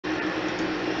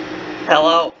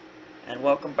Hello, and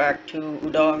welcome back to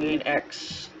UDONGEIN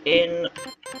X. In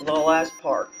the last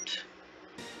part,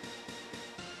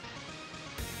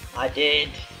 I did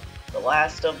the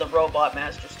last of the Robot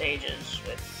Master stages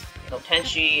with,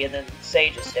 Tenchi and then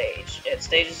Sage's stage. And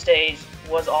Sage's stage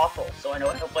was awful, so I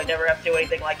hope I never have to do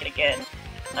anything like it again.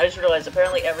 I just realized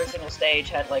apparently every single stage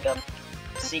had like a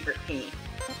secret key.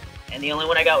 And the only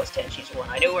one I got was Tenchi's one.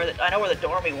 I know where the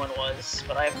Dormy one was,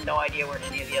 but I have no idea where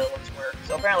any of the other ones were.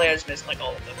 So apparently I just missed like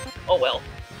all of them. Oh well.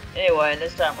 Anyway,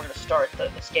 this time we're gonna start the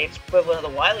Escape's equivalent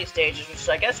of the Wily stages, which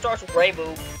I guess starts with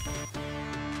Reibu.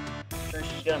 So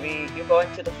she's gonna be, you're going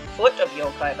to the foot of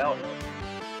Yokai Mountain.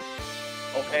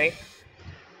 Okay.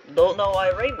 Don't know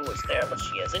why Reibu is there, but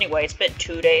she is. Anyway, it's been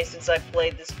 2 days since I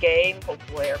played this game.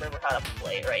 Hopefully I remember how to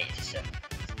play it right. So,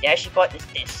 dashy button is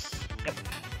this. Yep.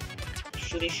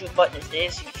 Shooty shoot button is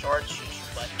this, you charge shooty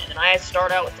shoot button. And then I had to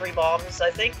start out with 3 bombs,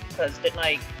 I think, because didn't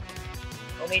I...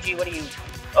 Omiji, what are you...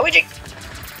 Omiji!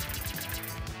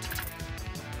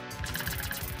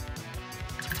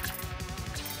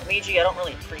 Omiji, I don't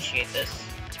really appreciate this.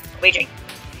 Omiji!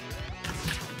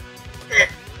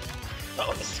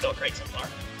 Oh, this is going great so far.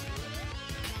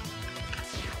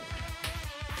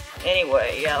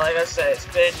 Anyway, yeah, like I said, it's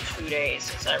been 2 days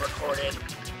since I recorded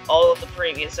all of the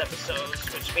previous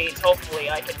episodes, which means hopefully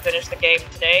I can finish the game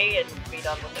today and be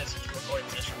done with this in 2 recording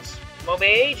sessions.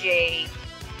 Momiji!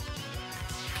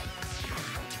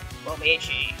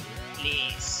 Momiji,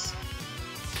 please.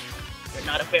 You're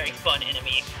not a very fun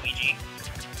enemy, Luigi.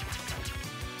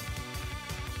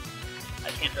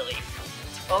 I can't really...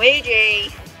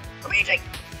 Momiji! Momiji!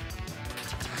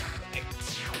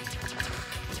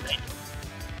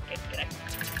 Okay.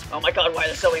 Oh my god, why are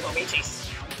there so many Momijis?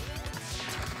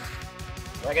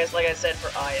 I guess, like I said, for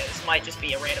Aya, this might just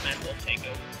be a random ass Wolf Tengu.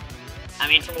 I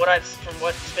mean, from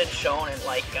what's been shown in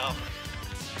like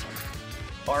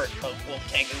art of Wolf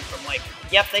Tengu, from like,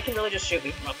 yep, they can really just shoot me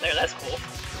from up there. That's cool.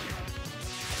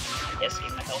 Yes,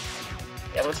 give my health.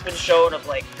 Yeah, what's been shown of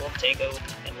like Wolf Tengu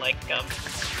and like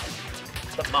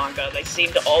the manga, they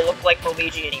seem to all look like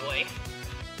Momiji anyway.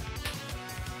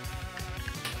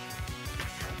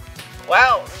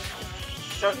 Wow,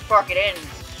 so fucking ends.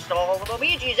 All the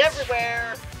Momijis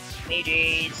everywhere!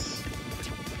 Momijis.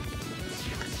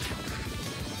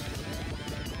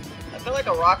 I feel like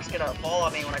a rock's gonna fall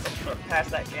on me when I go past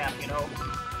that gap, you know?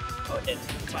 Oh, it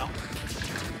didn't. Wow.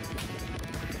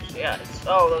 So yeah,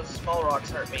 oh, those small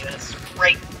rocks hurt me. That's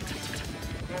great.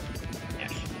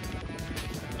 Yes.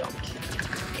 Don't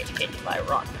get hit by a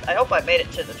rock. I hope I made it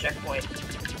to the checkpoint.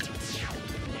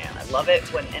 Man, I love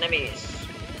it when enemies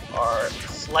are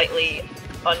slightly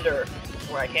under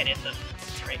where I can't hit them.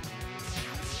 It's great.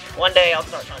 One day I'll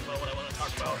start talking about what I want to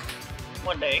talk about.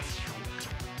 One day.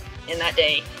 In that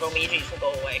day, Momijis will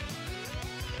go away.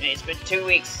 I mean, it's been 2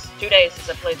 days since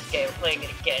I played this game. I'm playing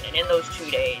it again, and in those 2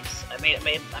 days, I made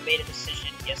a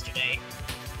decision yesterday.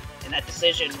 And that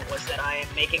decision was that I am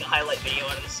making a highlight video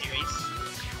out of the series.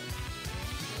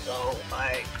 So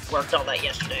I worked on that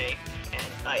yesterday,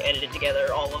 and I edited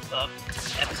together all of the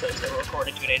episodes that were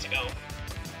recorded 2 days ago.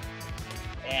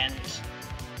 And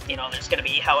there's gonna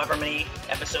be however many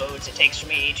episodes it takes for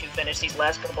me to finish these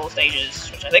last couple of stages,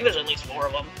 which I think there's at least 4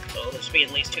 of them, so there's be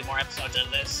at least 2 more episodes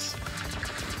of this.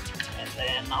 And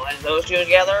then I'll edit those 2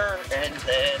 together, and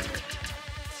then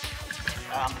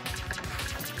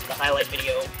the highlight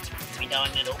video will be done,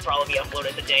 and it'll probably be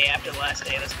uploaded the day after the last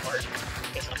day of this part.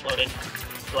 It's uploaded.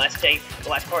 The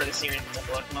last part of the series is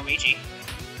uploaded to Momiji.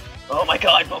 Oh my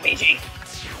god, Momiji!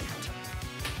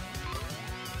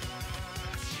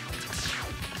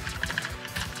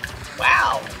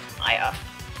 Wow! I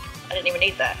didn't even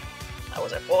need that. I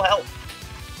was at full health.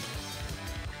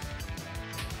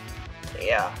 But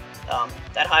yeah,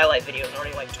 that highlight video is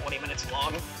already like 20 minutes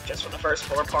long, just for the first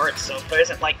 4 parts, so there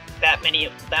isn't like that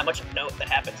much of note that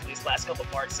happens in these last couple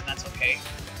parts, and that's okay.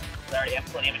 I already have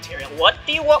plenty of material. What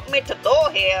do you want me to do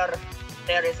here?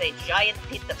 There is a giant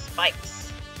pit of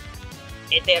spikes.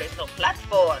 And there is no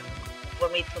platform for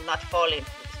me to not fall into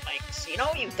the spikes. You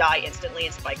know you die instantly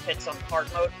in spike pits on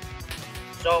hard mode?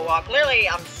 So, clearly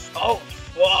I'm... Oh,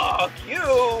 fuck you!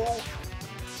 Oh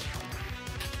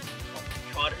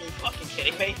my god, are you fucking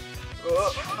kidding me?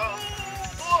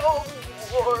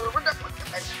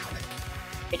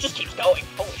 It just keeps going.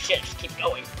 Holy shit, it just keeps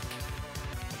going.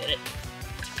 Did it?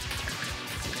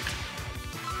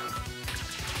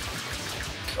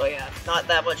 So yeah, not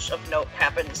that much of note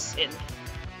happens in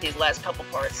these last couple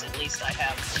parts. At least I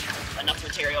have enough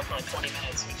material for like 20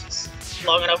 minutes, which is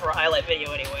long enough for a highlight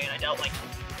video anyway, and I doubt like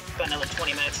another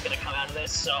 20 minutes is going to come out of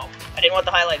this, so I didn't want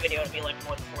the highlight video to be like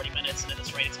more than 40 minutes, and at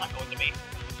this rate it's not going to be.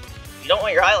 You don't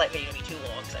want your highlight video to be too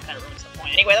long, because that kind of ruins the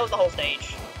point. Anyway, that was the whole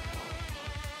stage.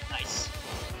 Nice.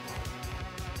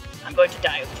 I'm going to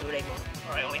die with 2 Rainbow,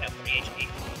 or I only have 3 HP.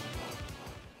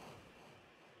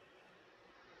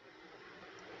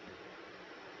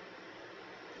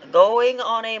 Going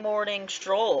on a morning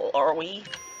stroll, are we?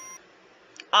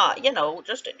 Ah, you know,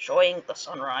 just enjoying the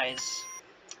sunrise.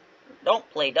 Don't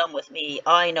play dumb with me,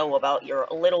 I know about your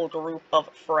little group of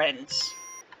friends.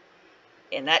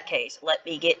 In that case, let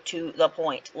me get to the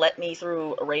point. Let me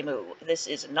through, Reimu. This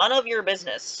is none of your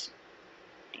business.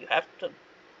 Do you have to...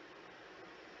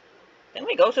 Didn't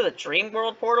we go to the Dream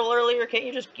World portal earlier? Can't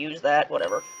you just use that?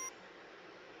 Whatever.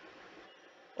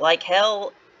 Like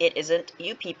hell, it isn't.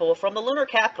 You people from the lunar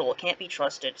capital can't be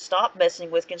trusted. Stop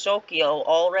messing with Kinsokyo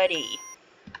already.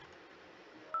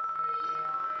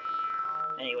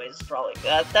 Anyways, probably...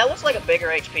 that looks like a bigger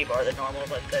HP bar than normal,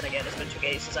 but then again, it's been 2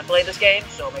 days since I played this game,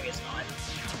 so maybe it's not.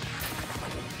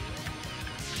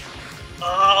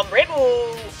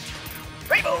 Rainbow!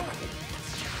 Rainbow!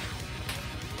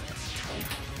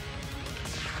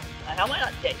 How am I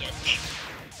not dead yet?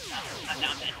 I'm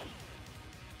not dead.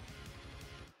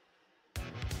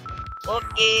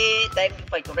 Okay, time to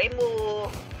fight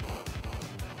Rainbow.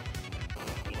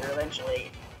 Beat her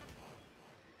eventually.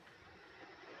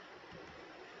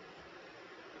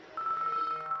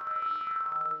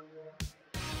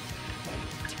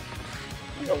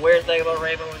 The weird thing about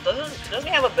Rainbow is doesn't he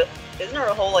have a bit? Isn't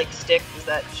her whole like stick is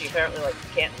that she apparently like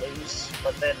can't lose,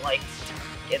 but then like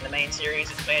in the main series,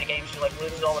 in the beta game, she like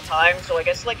loses all the time. So I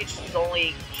guess like she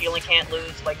only can't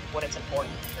lose like when it's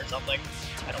important or something.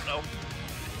 I don't know.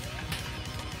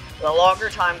 The longer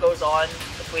time goes on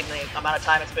between the amount of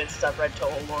time it's been since I've read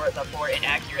Touhou lore, the more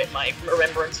inaccurate my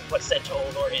remembrance of what said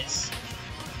Touhou lore is.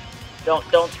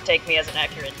 Don't take me as an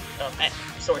accurate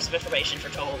source of information for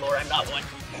Touhou lore. I'm not one.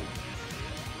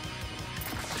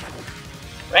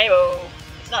 Rainbow!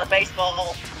 It's not a baseball!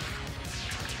 Rainbow,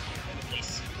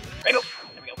 please. Rainbow!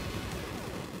 There we go.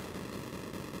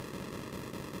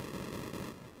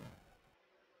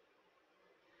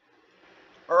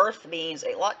 Earth means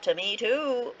a lot to me,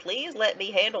 too. Please let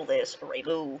me handle this,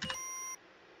 Rainbow.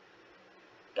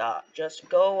 God, just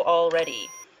go already.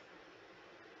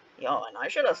 Yo, and I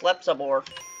should have slept some more.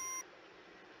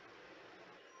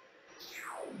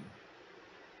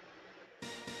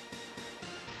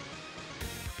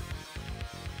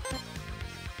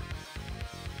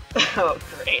 Oh,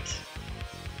 great.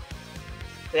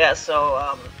 Yeah, so,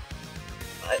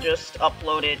 I just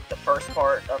uploaded the first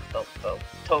part of the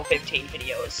Touhou 15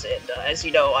 videos, and as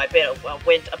you know, I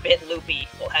went a bit loopy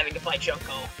while having to fight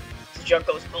Junko. So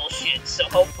Junko's bullshit, so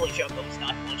hopefully Junko's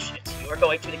not bullshit. You are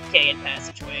going to the Kayan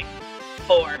passageway.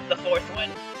 The fourth one.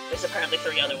 There's apparently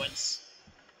 3 other ones.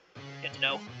 Good to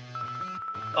know.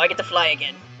 Oh, I get to fly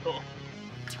again. Cool.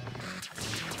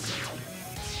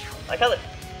 Like how the...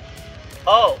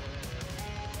 Oh!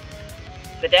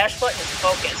 The dash button is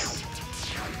focus.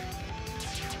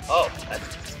 Oh,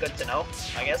 that's good to know,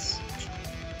 I guess.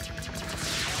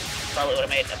 Probably would have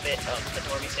made a bit of the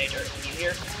Dormy stage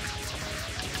easier.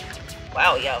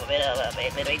 Wow, you have a bit of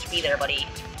HP there, buddy.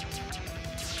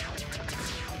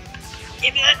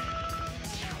 Give me that!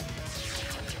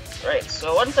 Right,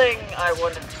 so one thing I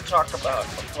wanted to talk about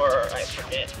before I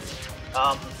forget.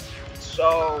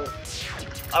 So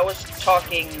I was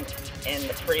talking in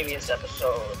the previous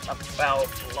episode about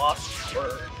lost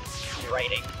word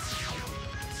writing,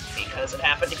 because it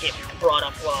happened to get brought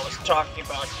up while I was talking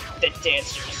about the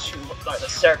dancers who are the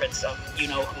servants of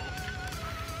you-know-who.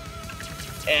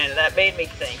 And that made me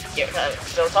think.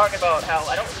 So talking about how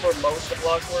I don't remember most of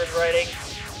lost word writing,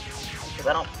 because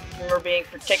I don't remember being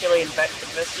particularly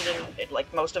invested in it,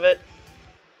 like most of it.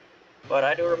 But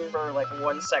I do remember like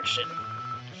one section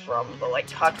from the like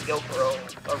Kakigokuro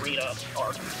arena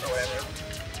arc or whatever,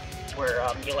 where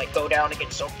you like go down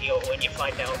against Sokyo and you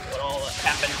find out what all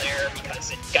happened there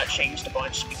because it got changed a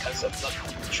bunch because of the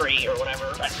tree or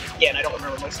whatever. Again, I don't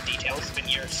remember most of the details. It's been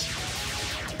years.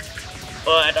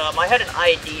 But I had an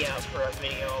idea for a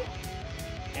video,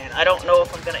 and I don't know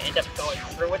if I'm gonna end up going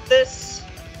through with this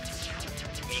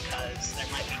because there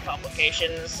might be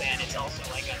complications, and it's also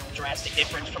like a drastic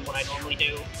difference from what I normally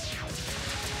do.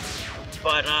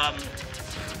 But,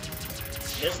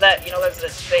 there's that, there's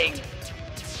this thing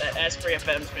that Asprey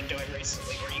FM's been doing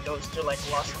recently, where he goes to, like,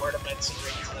 lost word events and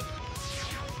reads them.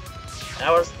 And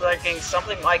I was thinking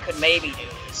something I could maybe do,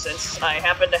 since I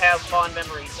happen to have fond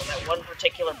memories of that one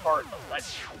particular part.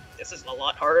 This is a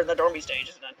lot harder than the Dormy stage,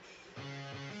 isn't it?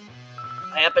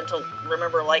 I happen to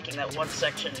remember liking that one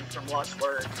section from Lost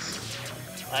Words.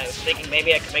 I was thinking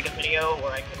maybe I could make a video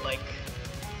where I could, like,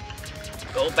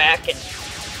 go back and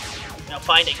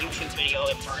find a YouTube video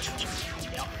at first,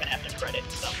 gonna have to credit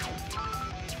stuff.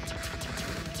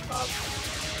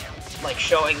 Like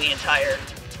showing the entire,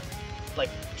 like,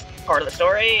 part of the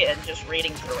story and just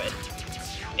reading through it.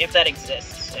 If that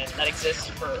exists, and that exists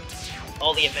for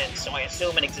all the events, so I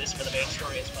assume it exists for the main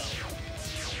story as well.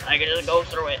 I can just go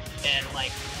through it and,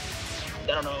 like, I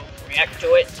don't know, react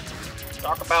to it,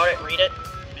 talk about it, read it,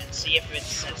 and see if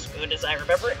it's as good as I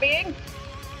remember it being.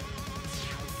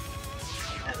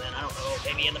 And then, I don't know,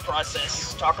 maybe in the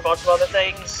process, talk about some other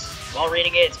things. While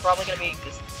reading it, it's probably going to be,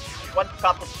 this one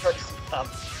possible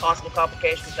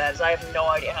complication with that is I have no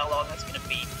idea how long that's going to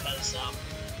be, because,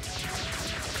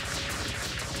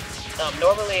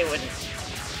 normally when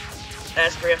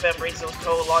Ask3FM reads those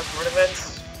total launch word events,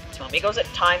 he goes at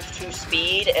 ×2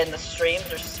 speed, and the streams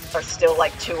are still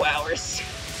like 2 hours.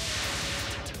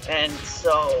 And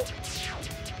so,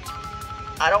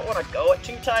 I don't want to go at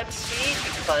 2 times speed,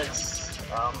 because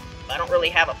I don't really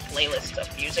have a playlist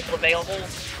of music available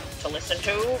to listen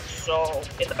to, so,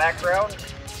 in the background.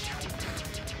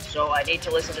 So I need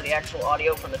to listen to the actual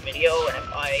audio from the video, and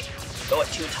if I go at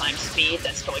 2 times speed,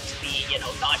 that's going to be, you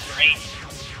know, not great.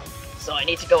 So I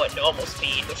need to go at normal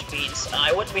speed, which means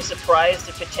I wouldn't be surprised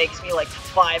if it takes me like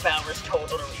 5 hours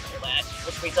total to read all that,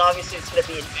 which means obviously it's going to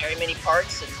be in very many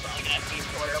parts, and probably going to have to be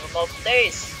recorded over multiple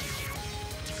days.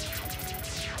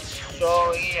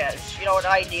 So yes, you know, an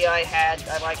idea I had,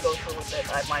 I might go through with it,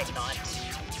 I might not.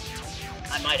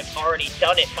 I might have already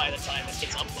done it by the time it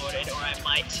gets uploaded, or I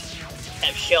might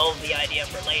have shelved the idea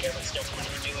for later, but still plan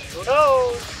to do it. Who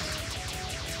knows?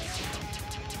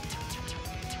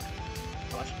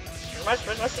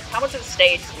 How much of the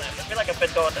stage is left? I feel like I've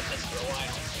been going at this for a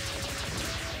while.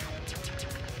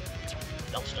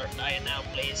 Don't start dying now,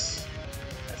 please.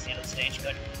 That's the end of the stage,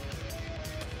 good.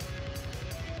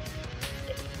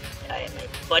 I am a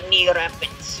bunny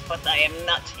rabbit, but I am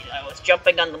not. I was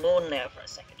jumping on the moon there for a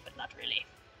second, but not really.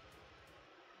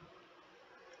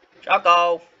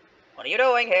 Choco, what are you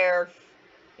doing here?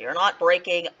 You're not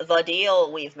breaking the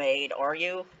deal we've made, are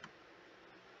you?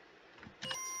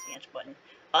 Yes, button.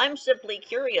 I'm simply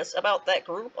curious about that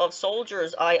group of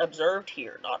soldiers I observed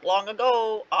here not long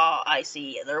ago. Ah, I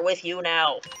see. They're with you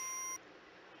now.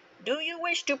 Do you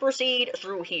wish to proceed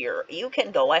through here? You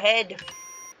can go ahead.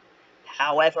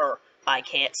 However, I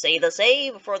can't say the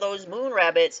same for those moon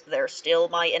rabbits. They're still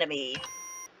my enemy.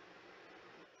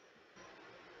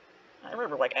 I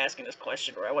remember, like, asking this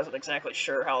question where I wasn't exactly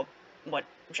sure what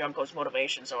Junko's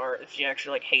motivations are, if she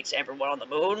actually, like, hates everyone on the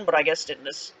moon, but I guess in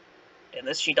this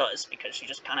she does, because she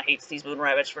just kind of hates these moon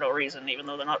rabbits for no reason, even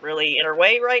though they're not really in her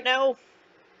way right now.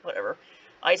 Whatever.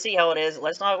 I see how it is.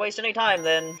 Let's not waste any time,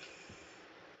 then.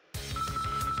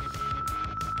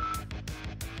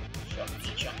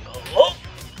 Junko. Oh!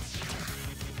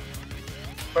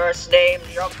 First name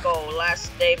Junko,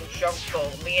 last name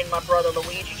Junko. Me and my brother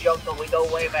Luigi Junko, we go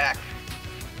way back.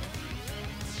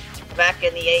 Back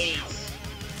in the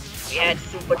 80s. We had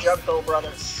Super Junko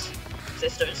brothers.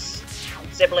 Sisters.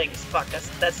 Siblings. Fuck, that's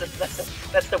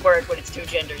the word when it's 2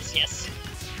 genders, yes.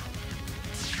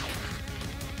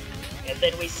 And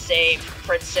then we saved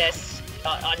Princess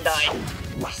Undyne.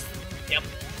 Yep,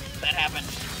 that happened.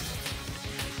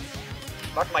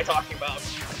 What am I talking about?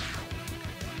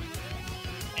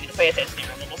 I need to pay attention here.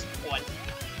 I'm almost 1.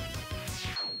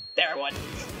 There, 1.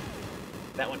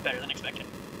 That went better than expected.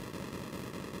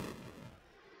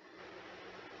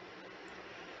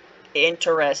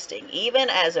 Interesting. Even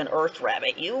as an Earth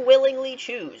rabbit, you willingly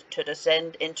choose to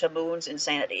descend into Moon's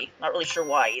insanity. Not really sure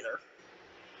why, either.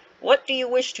 What do you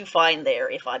wish to find there,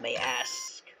 if I may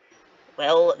ask?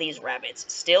 Well, these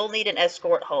rabbits still need an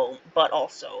escort home, but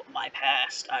also my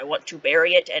past. I want to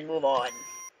bury it and move on.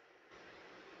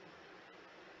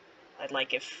 I'd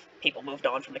like if people moved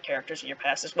on from the characters in your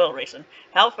past as well, Rayson.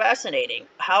 How fascinating.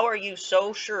 How are you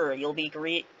so sure you'll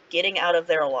be getting out of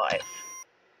there alive?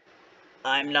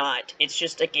 I'm not. It's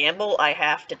just a gamble I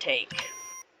have to take.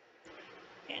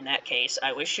 In that case,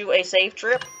 I wish you a safe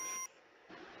trip.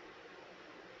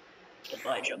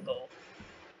 Goodbye, Junko.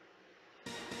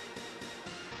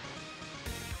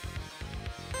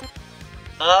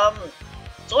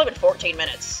 It's only been 14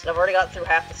 minutes. I've already gotten through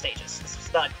half the stages. This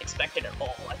was not expected at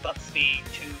all. I thought this would be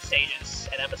 2 stages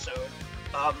an episode.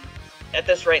 At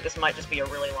this rate, this might just be a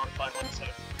really long, fun episode.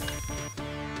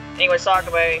 Anyway,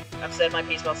 Sakabe. I've said my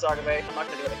piece about Sakabe. I'm not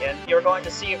gonna do it again. You're going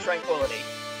to Sea of Tranquility.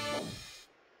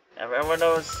 Everyone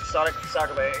knows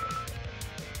Sakabe.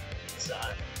 It's,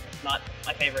 not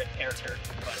my favorite character,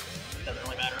 but it doesn't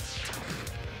really matter.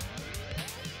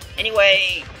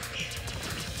 Anyway,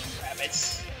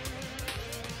 rabbits.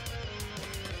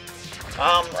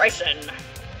 Rayson.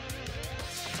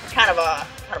 Kind of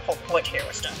kind of whole point here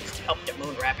was to help the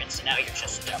moon rabbits, and now you're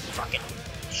just fucking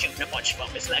shooting a bunch of them.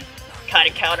 Isn't that kind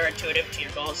of counterintuitive to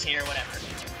your goals here? Whatever.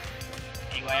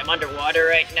 Anyway, I'm underwater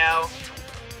right now.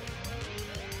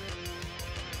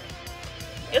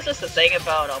 I guess that's the thing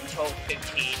about Toe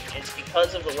 15, is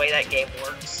because of the way that game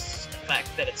works, the fact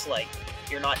that it's like,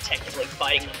 you're not technically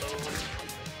fighting the moon.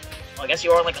 Well, I guess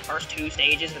you are in like the first 2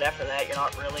 stages, but after that you're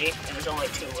not really, and there's only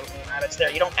 2 moon rabbits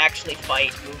there. You don't actually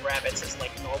fight moon rabbits as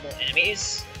like normal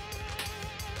enemies.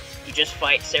 You just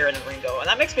fight Saren and Ringo, and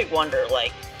that makes me wonder,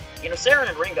 like, you know, Saren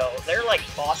and Ringo, they're like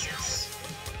bosses.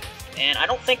 And I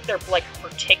don't think they're like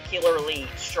particularly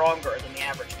stronger than the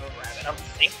average moon rabbit. I don't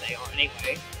think they are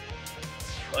anyway.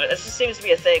 But it just seems to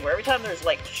be a thing where every time there's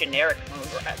like generic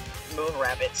moon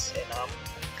rabbits in a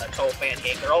Toe fan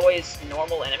game, they're always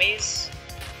normal enemies.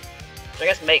 Which I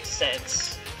guess makes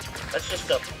sense. That's just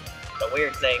the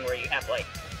weird thing where you have like,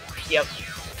 yep,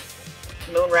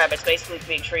 moon rabbits basically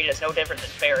being treated as no different than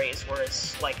fairies,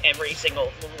 whereas like every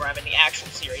single moon rabbit in the actual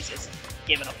series is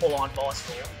given a full-on boss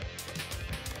rule.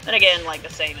 Then again, like the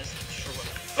same is true of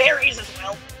fairies as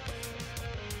well.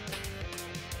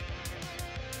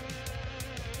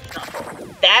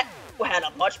 That had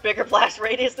a much bigger blast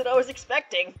radius than I was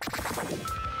expecting.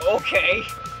 Okay.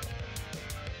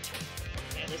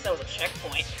 Yeah, at least that was a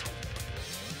checkpoint.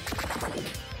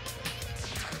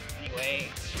 Anyway,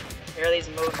 here are these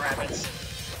moon rabbits.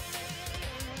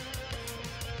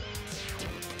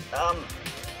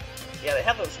 Yeah, they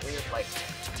have those weird, like,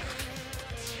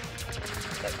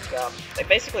 they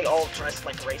basically all dress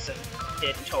like Racing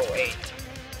did in Toe 8.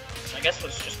 Which I guess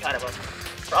was just kind of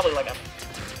probably like a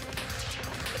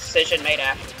decision made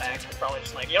after the fact. They're probably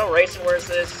just like, you know, Racing wears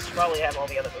this, probably have all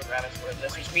the other moon rabbits wear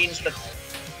this, which means that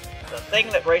the thing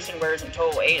that Racing wears in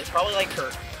Toe 8 is probably like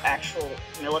her actual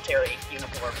military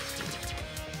uniform.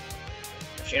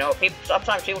 Which, you know,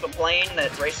 sometimes people complain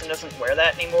that Racing doesn't wear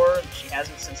that anymore. She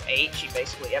hasn't since 8. She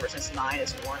basically, ever since 9,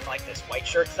 has worn like this white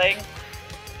shirt thing.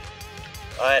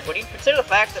 But when you consider the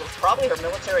fact that it's probably her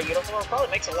military uniform, it probably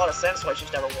makes a lot of sense why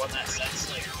she's never worn that since.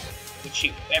 Like, would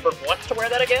she ever want to wear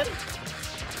that again?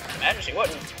 I imagine she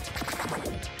wouldn't.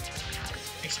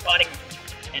 You're spotting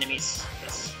enemies.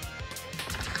 Yes.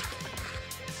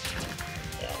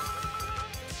 Yeah.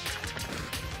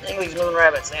 I think these moon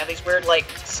rabbits, they have these weird, like,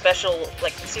 special,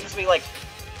 like, it seems to be like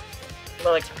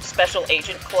special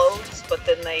agent clothes, but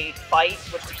then they fight,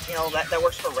 which, you know, that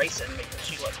works for Racing, because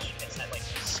she has that, like,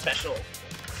 special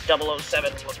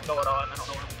 007 look going on. I don't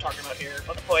know what I'm talking about here,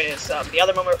 but the point is, the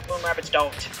other moon rabbits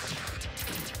don't.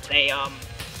 They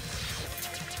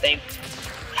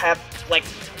have, like,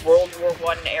 World War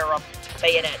I era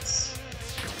bayonets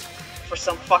for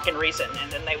some fucking reason,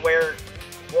 and then they wear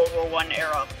World War I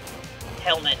era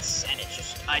helmets, and it's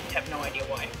just, I have no idea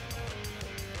why.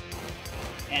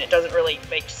 And it doesn't really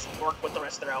work with the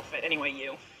rest of their outfit. Anyway,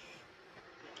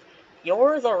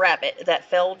 You're the rabbit that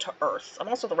fell to Earth. I'm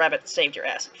also the rabbit that saved your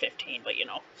ass in 15, but, you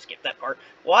know, skip that part.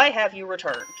 Why have you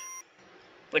returned?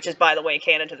 Which is, by the way,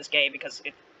 canon to this game, because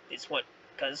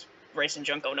because Race and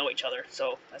Junko know each other,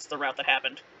 so that's the route that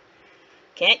happened.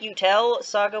 Can't you tell,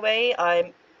 Sagabe?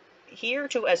 I'm here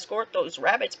to escort those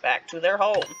rabbits back to their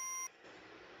home.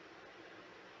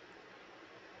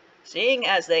 Seeing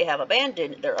as they have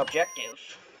abandoned their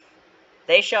objective,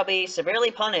 they shall be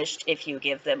severely punished if you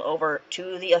give them over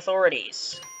to the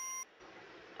authorities.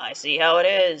 I see how it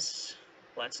is.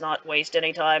 Let's not waste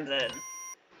any time then.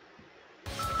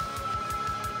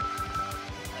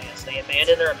 I guess they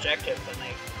abandoned their objective when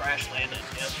they crash landed,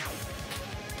 yep.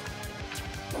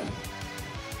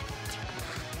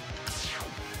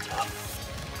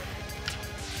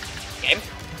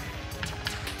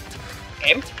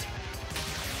 Game?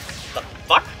 The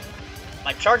fuck?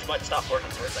 My charge button stopped working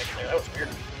for a second there, that was weird.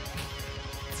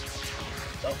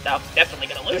 So now I'm definitely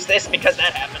gonna lose this because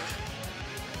that happened.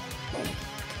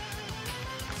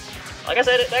 Like I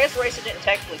said, I guess Racing didn't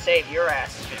technically save your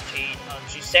ass in 15.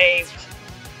 She saved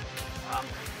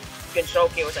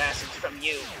Gensokyo's asses from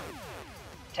you,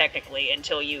 technically,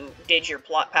 until you did your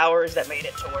plot powers that made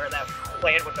it to where that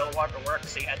plan would no longer work,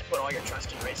 so you had to put all your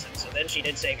trust in Racing. So then she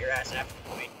did save your ass after the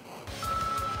point.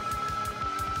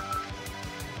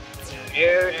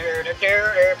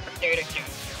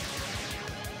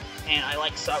 And I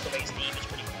like Sagabe's theme, it's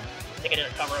pretty cool. I think I did a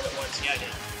cover of it once, yeah I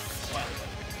did. Wow.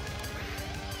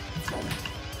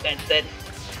 And then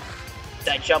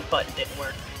that jump button didn't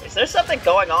work. Is there something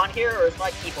going on here, or is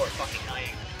my keyboard fucking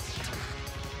dying?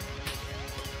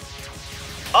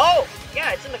 Oh!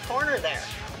 Yeah, it's in the corner there.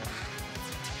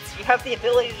 You have the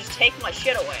ability to just take my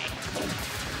shit away.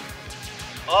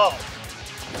 Oh.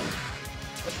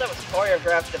 Wish that was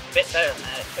choreographed a bit better than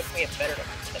that. It took me a better to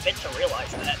a bit to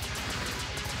realize that.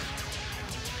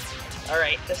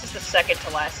 Alright, this is the second to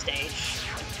last stage.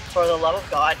 For the love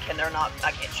of God, can there not...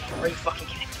 I can't jump. Are you fucking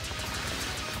kidding me?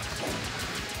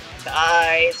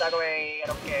 Die, Sagure, I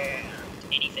don't care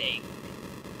anything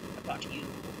about you.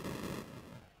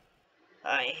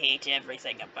 I hate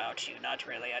everything about you. Not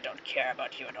really, I don't care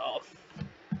about you at all.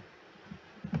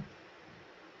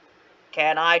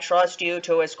 Can I trust you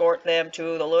to escort them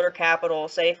to the lunar capital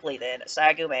safely then,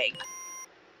 Sagume? ...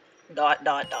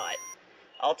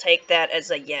 I'll take that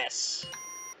as a yes.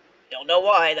 Don't know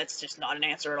why, that's just not an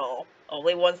answer at all.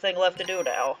 Only one thing left to do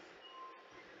now.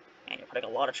 And you're putting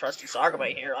a lot of trust in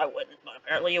Sagume here. I wouldn't, but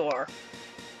apparently you are.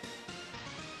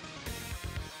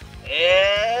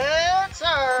 It's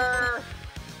her!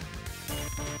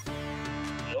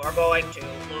 You're going to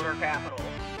lunar capital.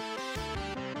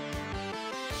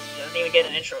 Doesn't even get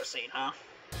an intro scene, huh?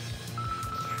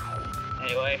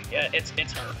 Anyway, yeah, it's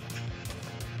her.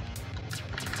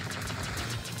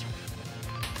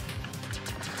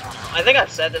 I think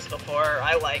I've said this before.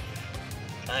 I don't like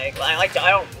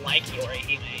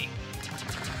Yorihime,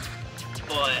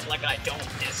 but like I don't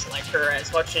dislike her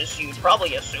as much as you'd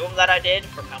probably assume that I did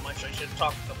from how much I should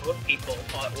talk to both people.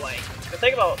 But like the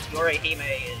thing about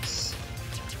Yorihime is,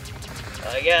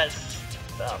 I guess,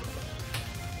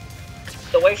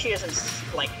 the way she is in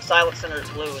like Silent Sinner's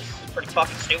Blue is pretty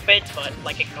fucking stupid. But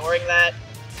like ignoring that,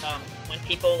 when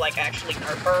people like actually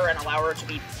nerf her and allow her to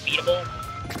be beatable.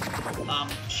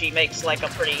 She makes like a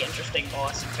pretty interesting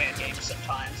boss in fan games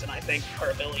sometimes, and I think her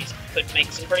abilities could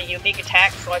make some pretty unique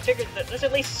attacks, so I figured that there's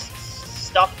at least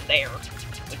stuff there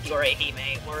with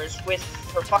Yorihime, whereas with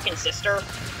her fucking sister,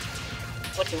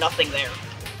 it's like nothing there.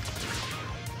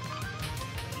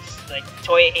 It's like,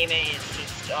 Toyohime is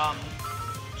just,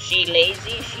 she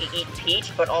lazy, she eat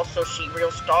peach, but also she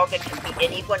real strong and can beat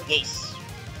anyone, yes.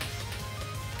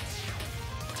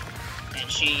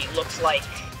 And she looks like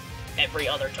every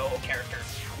other Toho character.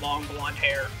 Long blonde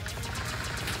hair.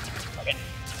 Fucking,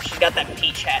 she's got that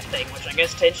peach hat thing, which I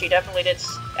guess Tenchi definitely did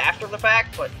after the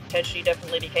fact, but Tenchi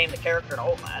definitely became the character to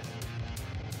own that.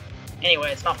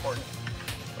 Anyway, it's not important.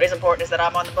 What is important is that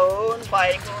I'm on the moon,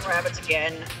 fighting moon rabbits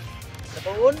again.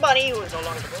 The moon bunny, who is no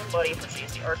longer the moon bunny, but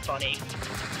she's the earth bunny.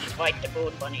 She fight the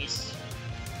moon bunnies.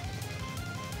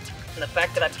 And the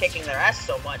fact that I'm kicking their ass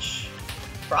so much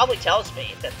probably tells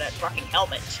me that that fucking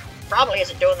helmet probably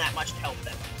isn't doing that much to help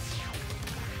them.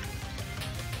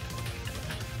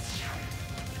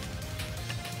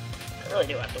 I really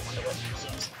do have to wonder what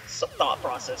some thought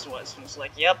process was. It was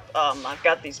like, yep, I've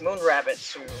got these moon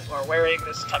rabbits who are wearing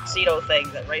this tuxedo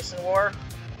thing that Raisin wore,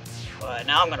 but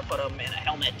now I'm gonna put them in a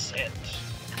helmet and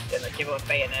give them a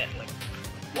bayonet. Like,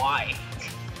 why?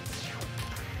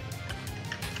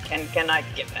 Can I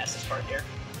get past this part here?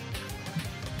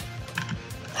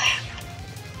 I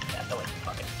have to like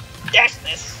fucking dash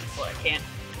this, but I can't.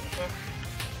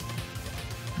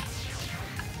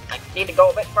 I need to go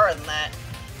a bit further than that.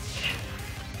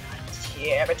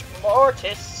 Yeah, but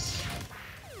Mortis.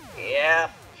 Yeah.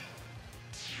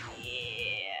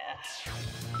 Yeah.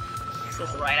 This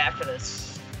is right after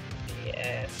this.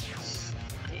 Yeah.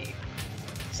 The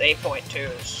save point too.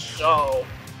 So.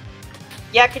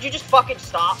 Yeah, could you just fucking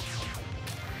stop?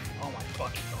 Oh my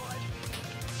fucking god.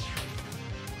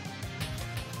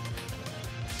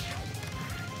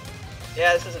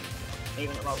 Yeah, this isn't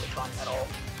even remotely fun at all.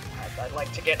 I'd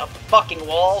like to get up the fucking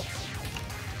wall.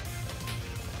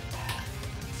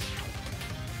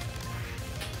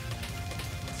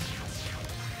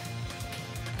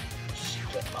 Just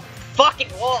get up the fucking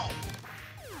wall!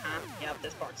 Yep,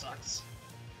 this part sucks.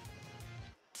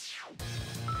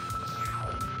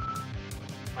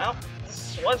 Well,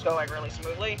 this was going really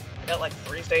smoothly. I got like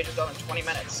 3 stages done in 20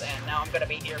 minutes, and now I'm gonna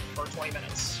be here for 20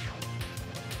 minutes.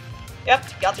 Yep,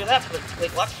 got through that for the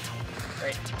complete luck.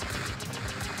 Great.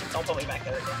 Don't put me back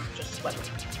there again. Just let me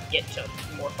get to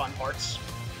more fun parts.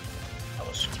 That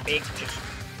was big, just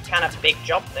kind of big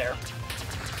jump there.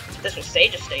 If this was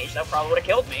Sage's stage, that probably would have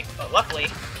killed me. But luckily,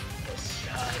 this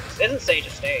isn't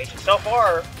Sage's stage. And so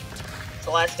far, it's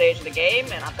the last stage of the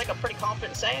game, and I think I'm pretty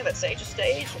confident in saying that Sage's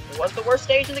stage was the worst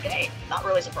stage in the game. Not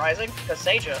really surprising, because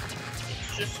Seija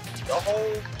is just a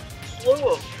whole slew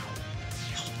of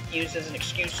uses an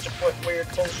excuse to put weird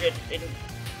bullshit in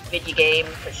video game,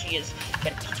 because she is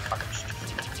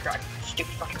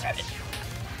stupid fucking rabbit.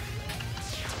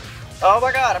 Oh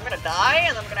my god, I'm gonna die,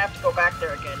 and I'm gonna have to go back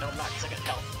there again. No, I'm not, because I got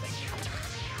health. Thank you.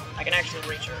 I can actually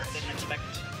reach her. I didn't expect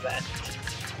that.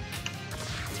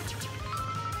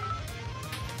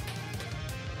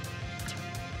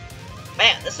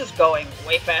 Man, this is going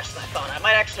way faster than I thought. I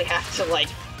might actually have to, like,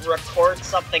 record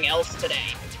something else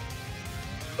today.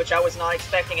 which I was not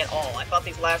expecting at all. I thought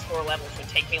these last 4 levels would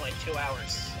take me like 2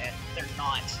 hours, and they're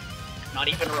not. Not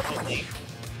even remotely.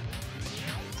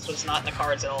 This was not in the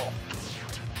cards at all.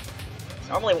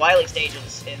 Normally Wily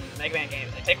stages in Mega Man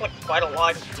games, they take like quite a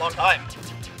long time,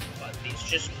 but these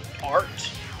just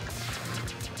aren't.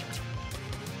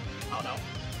 I don't know.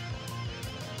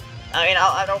 I mean,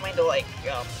 I don't mean to like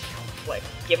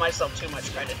give myself too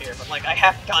much credit here, but like I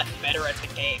have gotten better at the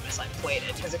game as I played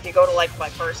it. Because if you go to like my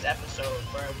first episode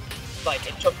where like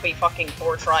it took me fucking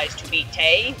 4 tries to beat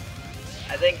Tay,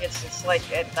 I think it's like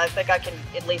I think I can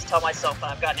at least tell myself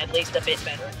that I've gotten at least a bit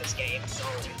better at this game. So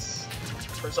it's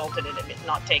resulted in it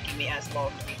not taking me as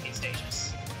long to beat these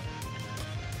stages.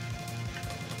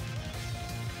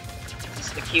 This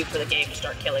is the cue for the game to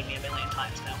start killing me a million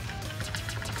times now.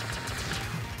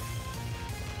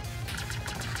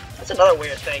 That's another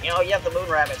weird thing. You know, you have the Moon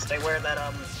Rabbits. They wear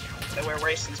that they wear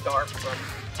Raisin's garb from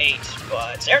 8,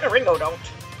 but Sarah and Ringo don't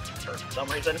for some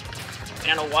reason. I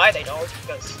mean, I don't know why they don't,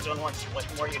 because someone wants like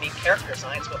more unique character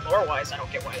designs, but lore-wise, I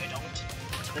don't get why they don't.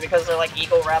 Is it because they're like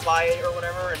Eagle Rabbi or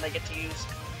whatever, and they get to use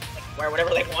like wear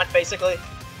whatever they want, basically?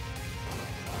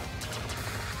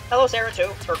 Hello, Sarah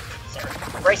too, or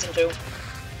Sarah, Raisin too.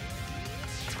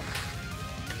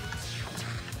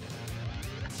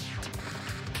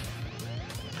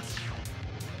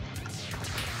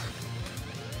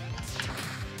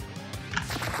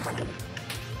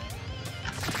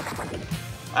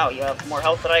 Wow, you have more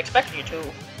health than I expected you to.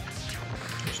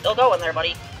 You're still going there,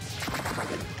 buddy.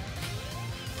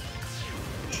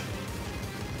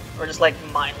 Or just like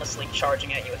mindlessly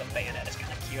charging at you with a bayonet is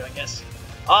kind of cute, I guess.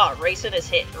 Ah, Raisin is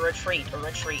hit. A retreat. A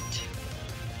retreat.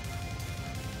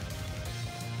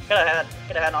 Could have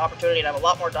had an opportunity to have a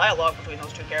lot more dialogue between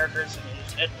those two characters, and you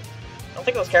just didn't. I don't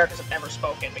think those characters have ever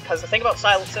spoken, because the thing about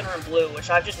Silent Sinner and Blue, which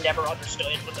I've just never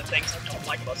understood, but the things I don't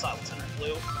like about Silent Sinner and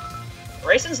Blue,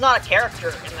 Raisin's not a character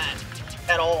in that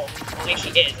at all. Well, I think she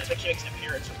is. I think she makes an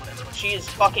appearance or whatever, but she is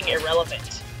fucking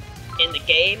irrelevant in the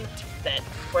game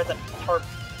where her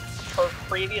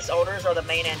previous owners are the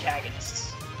main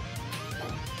antagonists.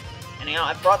 And you know,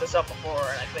 I've brought this up before,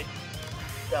 and I think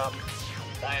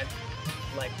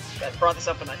I brought this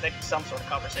up in I think some sort of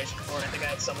conversation before, and I think I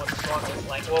had someone respond with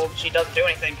like, well, she doesn't do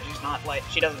anything because she's not like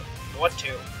she doesn't want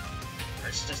to, or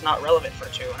it's just not relevant for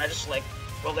her to. And I just like,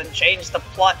 well, then change the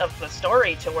plot of the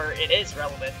story to where it is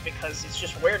relevant, because it's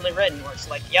just weirdly written, where it's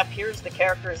like, yep, here's the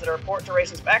characters that are important to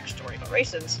Raisin's backstory, but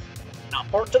Raisin's not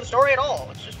important to the story at all.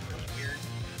 It's just really weird.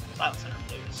 Silent Sinner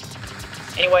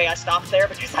Blues. Anyway, I stopped there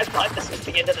because I thought this was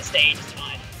the end of the stage. It's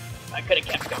not. I could have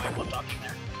kept going while talking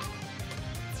there.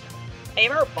 Hey,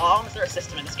 remember bombs? They're a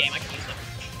system in this game. I can use them.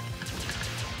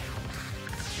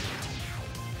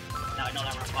 Now I know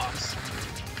that we're bombs.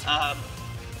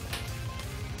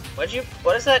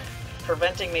 What is that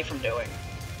preventing me from doing?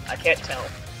 I can't tell.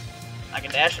 I can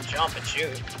dash and jump and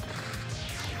shoot.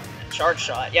 And charge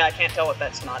shot. Yeah, I can't tell what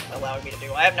that's not allowing me to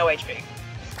do. I have no HP.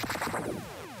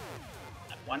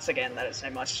 Once again, that is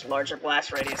a much larger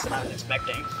blast radius than I was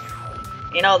expecting.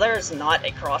 You know, there's not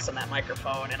a cross on that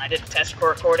microphone, and I did a test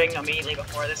recording immediately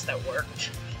before this that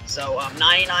worked. So I'm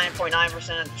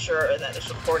 99.9% sure that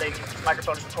this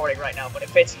microphone is recording right now, but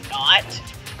if it's not,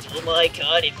 oh my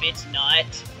god, if it's not,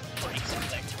 break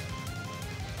something.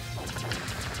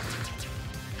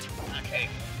 Okay.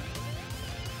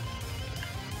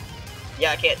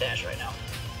 Yeah, I can't dash right now.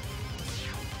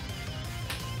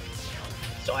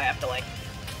 So I have to, like,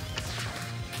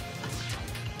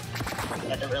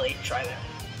 had to really try there.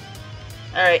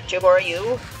 Alright, Chubor,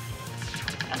 you.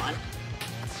 Come on.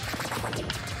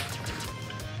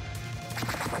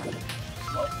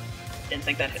 Whoa. Didn't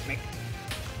think that hit me.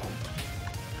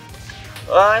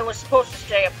 Well, I was supposed to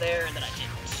stay up there, and then I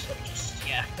didn't. So just,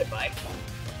 yeah, goodbye.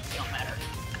 It don't matter.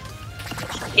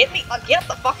 Just get me, get up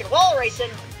the fucking wall, Raisin!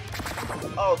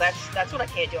 Oh, that's what I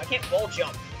can't do. I can't wall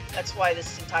jump. That's why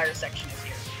this entire section is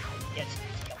here. Yeah, just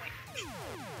kill me.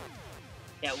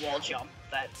 Yeah, wall jump.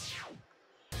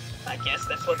 I guess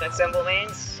that's what that symbol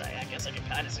means. I guess I can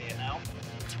kind of see it now.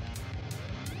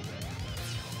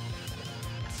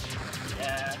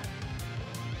 Yeah.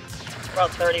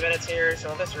 About 30 minutes here,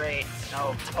 so at this rate,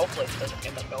 no, hopefully it doesn't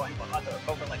end up going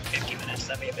over like 50 minutes.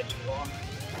 That'd be a bit too long.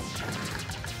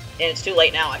 And it's too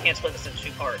late now. I can't split this into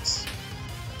 2 parts.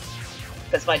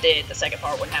 Because if I did, the second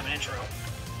part wouldn't have an intro.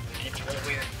 And it'd be really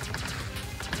weird.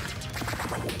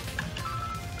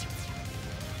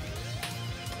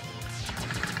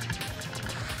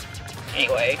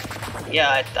 Anyway,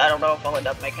 yeah, I don't know if I'll end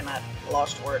up making that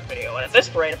Lost Word video. And at this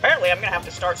rate, apparently I'm gonna have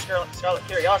to start Scarlet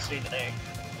Curiosity today.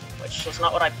 Which was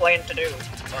not what I planned to do,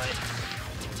 but...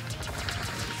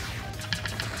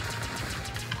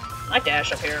 I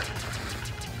dash up here.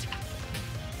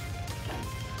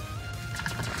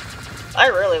 I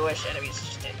really wish enemies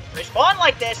just didn't respawn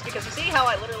like this, because you see how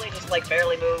I literally just, like,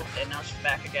 barely moved, and now she's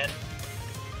back again?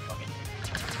 Fucking...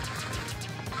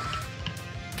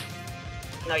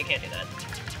 No, you can't do that.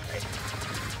 Right.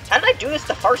 How did I do this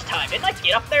the first time? Didn't I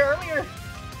get up there earlier?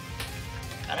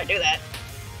 How'd I do that?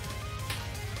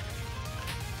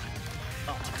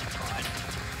 Oh my god.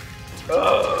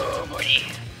 Oh,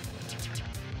 buddy.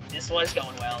 This was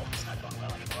going well. It's not going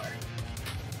well anymore.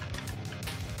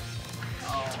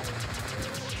 Oh.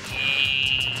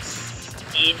 Yes.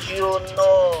 Did you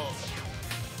know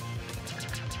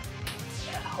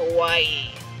that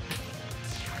Hawaii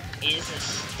is a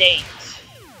state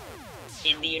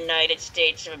in the United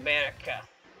States of America?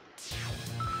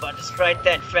 But despite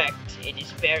that fact, it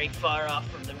is very far off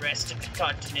from the rest of the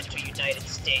continental United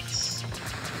States.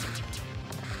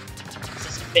 This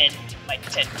has been my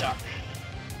TED Talk.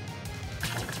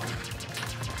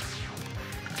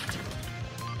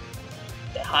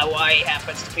 Hawaii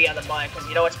happens to be on the mind, because,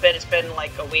 you know, it's been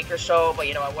like a week or so, but,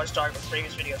 you know, I was talking with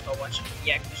previous videos about watching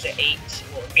Yakuza 8.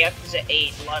 Well, Yakuza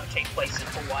 8, a lot of it takes place in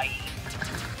Hawaii.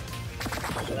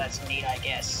 So that's neat, I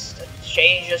guess. To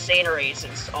change the scenery,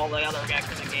 since all the other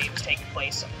Yakuza games take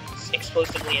place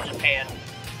exclusively in Japan.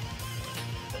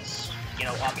 Because, you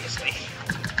know, obviously.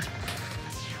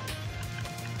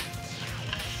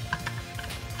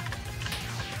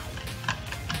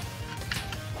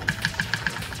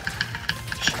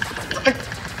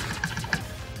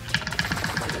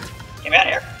 Get me out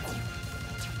of here.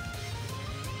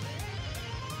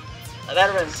 Now that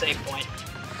would have been a save point.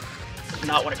 Do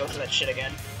not want to go through that shit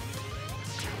again.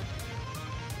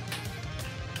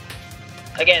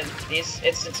 Again, these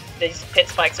pit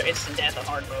spikes are instant death on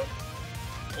hard mode.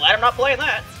 Glad I'm not playing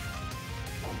that.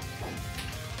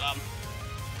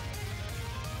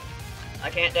 I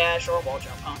can't dash or wall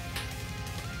jump, huh?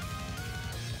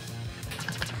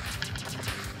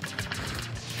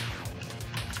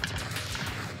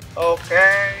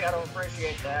 Okay, I don't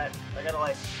appreciate that. I gotta,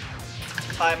 like,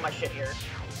 time my shit here.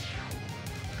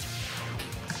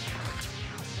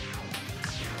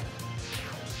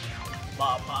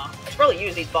 Bomb, huh? I should probably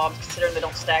use these bombs considering they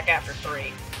don't stack after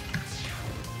 3.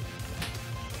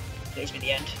 Please be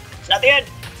the end. It's not the end!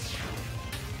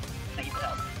 Thank you for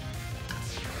help.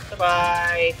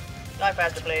 Goodbye. Die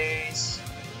faster, please.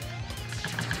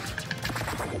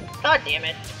 God damn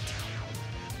it.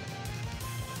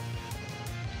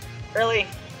 Really?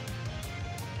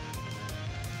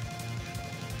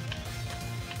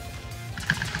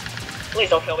 Please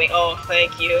don't kill me. Oh,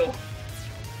 thank you.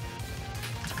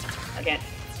 I can't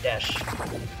dash.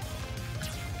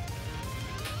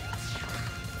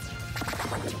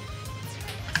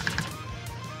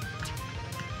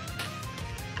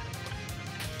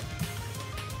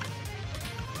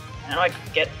 How do I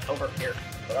get over here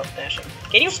without dashing?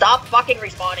 Can you stop fucking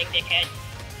respawning, dickhead?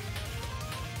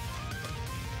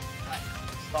 Alright,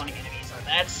 spawning enemies.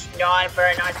 That's not a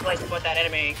very nice place to put that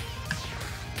enemy.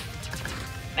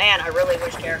 Man, I really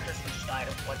wish characters would just die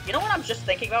to what. You know what I'm just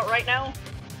thinking about right now?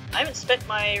 I haven't spent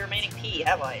my remaining P,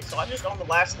 have I? So I'm just on the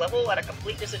last level at a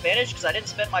complete disadvantage because I didn't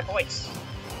spend my points.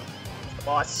 The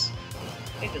boss.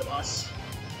 Please be the boss.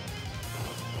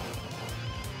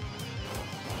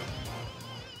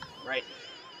 Right.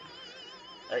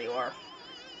 There you are.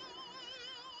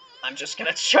 I'm just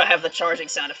gonna try have the charging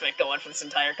sound effect go on for this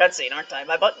entire cutscene, aren't I?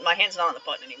 My hand's not on the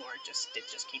button anymore. It just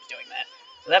keeps doing that.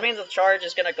 So that means the charge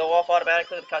is gonna go off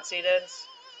automatically when the cutscene ends. ...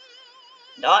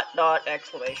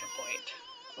 exclamation point.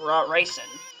 Racing.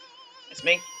 It's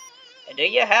me. And do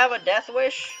you have a death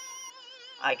wish?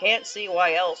 I can't see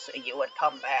why else you would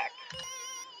come back.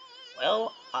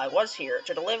 Well, I was here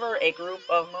to deliver a group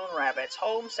of moon rabbits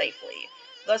home safely.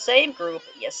 The same group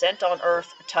you sent on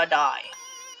Earth to die.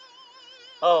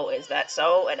 Oh, is that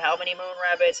so? And how many moon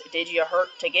rabbits did you hurt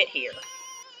to get here?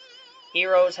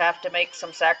 Heroes have to make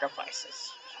some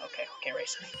sacrifices. Okay,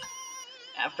 Racing.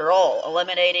 After all,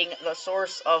 eliminating the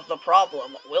source of the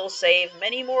problem will save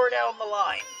many more down the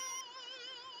line.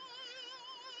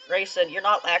 Racing, you're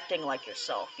not acting like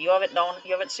yourself. You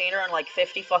haven't seen her in like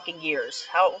 50 fucking years.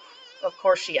 How? Of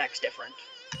course she acts different.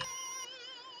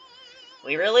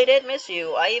 We really did miss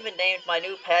you. I even named my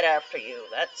new pet after you.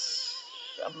 That's...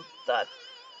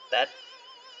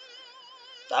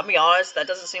 I'll be honest, that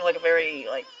doesn't seem like a very,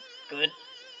 like, good...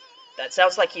 That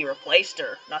sounds like you replaced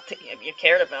her, not that you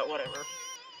cared about, whatever.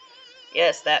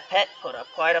 Yes, that pet put up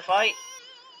quite a fight.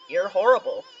 You're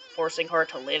horrible, forcing her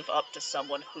to live up to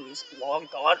someone who's long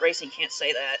gone. Racing, you can't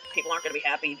say that. People aren't going to be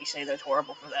happy if you say they're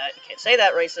horrible for that. You can't say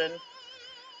that, Racing.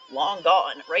 Long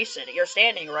gone. Racing, you're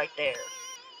standing right there.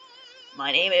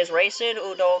 My name is Racing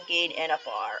UDONGEIN X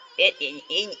I.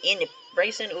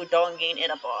 Racing UDONGEIN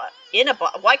X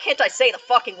I. Why can't I say the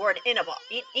fucking word Inaba?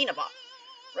 Inaba.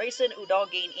 Racing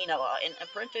UDONGEIN X I, an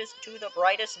apprentice to the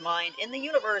brightest mind in the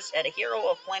universe and a hero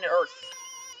of planet Earth.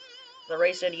 The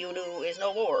Racing you knew is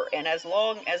no more, and as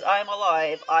long as I'm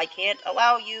alive, I can't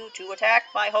allow you to attack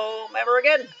my home ever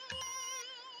again.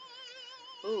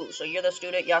 Ooh, so you're the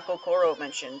student Yako Koro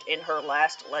mentioned in her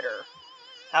last letter.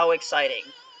 How exciting.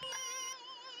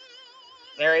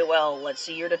 Very well, let's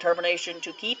see your determination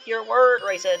to keep your word,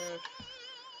 Racing.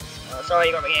 Sorry,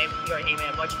 you got me, man.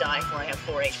 I'm about to die before I have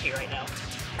 4 HP right now.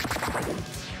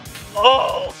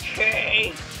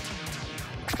 Okay.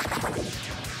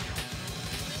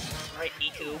 Alright,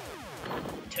 Iku.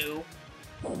 2.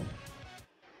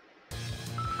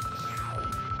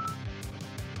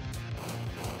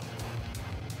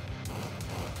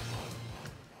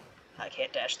 I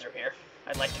can't dash through here.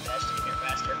 I'd like to dash through here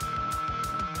faster.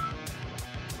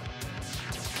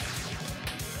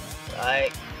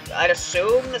 I'd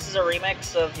assume this is a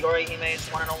remix of Yorihime's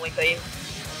one and only theme,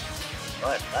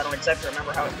 but I don't exactly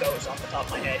remember how it goes off the top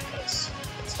of my head, because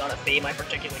it's not a theme I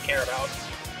particularly care about.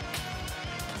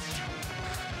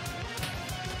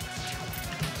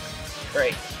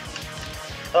 Great.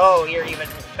 Oh, you're even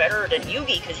better than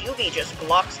Yugi, because Yugi just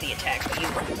blocks the attack, but you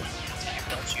block the attack,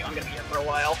 don't you? I'm gonna be here for a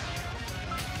while.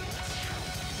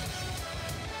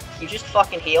 You just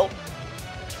fucking heal?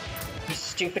 You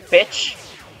stupid bitch.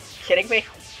 Kidding me?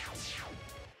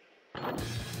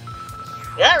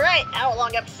 Alright,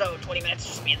 hour-long episode, 20 minutes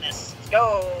just being this. Let's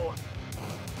go!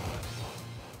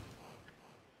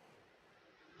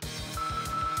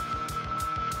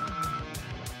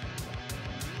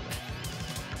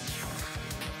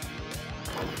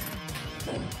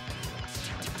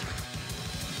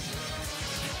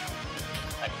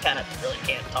 I kinda really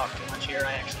can't talk too much here,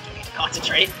 I actually do need to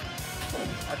concentrate.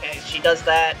 Okay, she does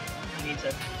that. I need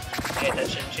to pay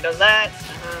attention. She does that.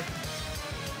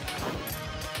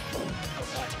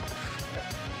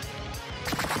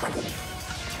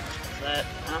 That,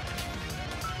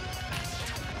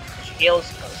 She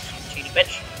heals because she's a cheaty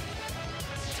bitch.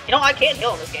 You know, I can't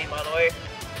heal in this game, by the way.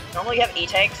 Normally you have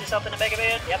E-tanks or something in Mega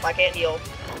Man. Yep, I can't heal.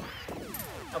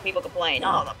 No, people complain.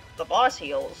 Oh, the boss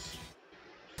heals.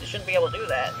 You shouldn't be able to do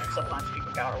that. And sometimes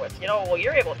people counter with, you know, well,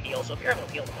 you're able to heal, so if you're able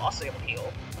to heal, the boss is able to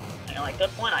heal. And you're like,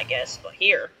 good point, I guess. But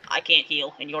here, I can't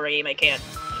heal, and Yoriime can't.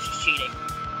 She's cheating.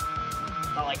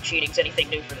 Not like cheating's anything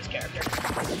new for this character.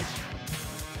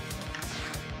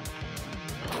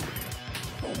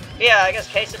 Yeah, I guess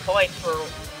case in point for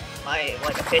my,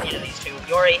 opinion of these two.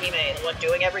 Yoriime, the one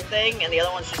doing everything, and the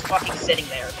other one's just fucking sitting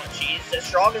there. But she's as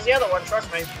strong as the other one,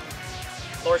 trust me.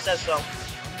 Lore says so.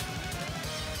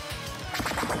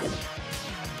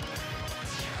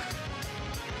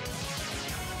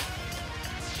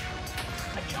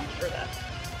 I jumped through that.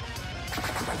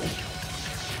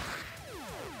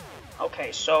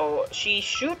 Okay, so she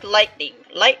shoot lightning.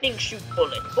 Lightning shoot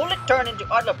bullet. Bullet turn into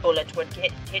other bullet when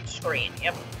hit screen.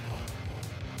 Yep.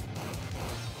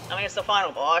 I mean, it's the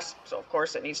final boss, so of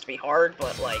course it needs to be hard,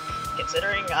 but,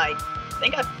 considering I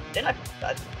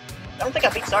don't think I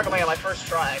beat Sagamay on my first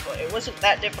try, but it wasn't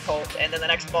that difficult, and then the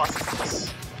next boss is this.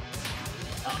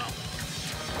 I don't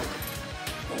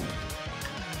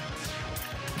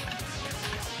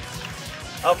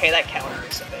know. Okay, that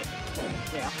counters a bit.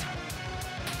 Yeah.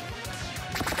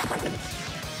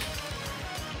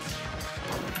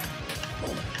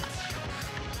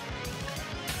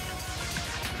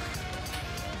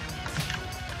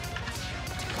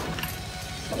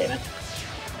 Damn it.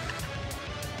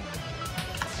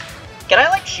 Can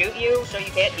I, shoot you so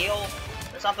you can't heal?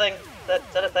 Or something? Is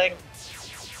that a thing?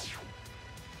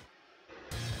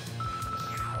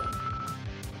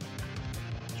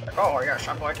 Oh yes,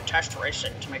 I'm going to test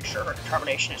Racing to make sure her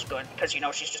determination is good, because, you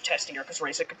know, she's just testing her, because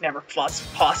Racing could never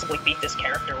possibly beat this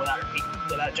character without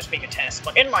it just being a test.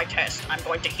 But in my test, I'm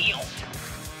going to heal.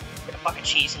 Like a fucking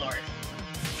cheese lord.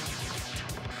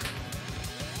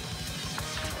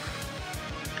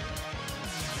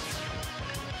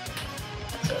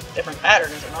 That's a different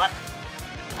pattern, is it not?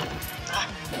 Ah,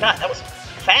 God, that was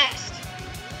fast!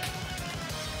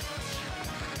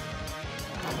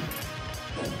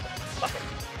 Fucking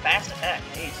fast attack,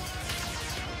 jeez.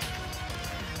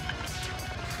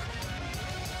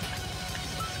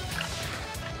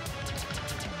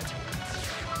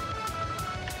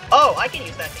 Oh, I can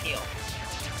use that to heal.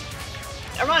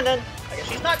 Never mind then. I guess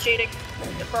she's not cheating.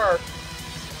 Good for her.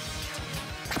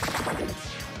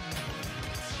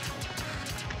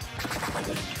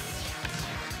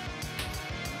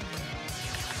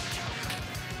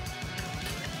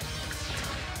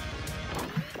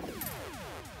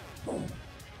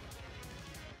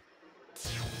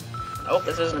 hope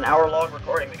this isn't an hour-long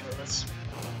recording because of this.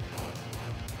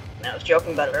 I was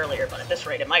joking about it earlier, but at this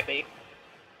rate it might be.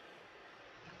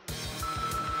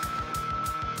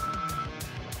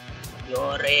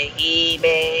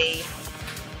 Yorehime.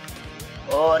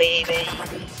 Oribe.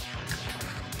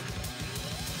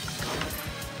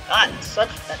 God, that's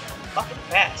fucking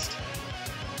fast.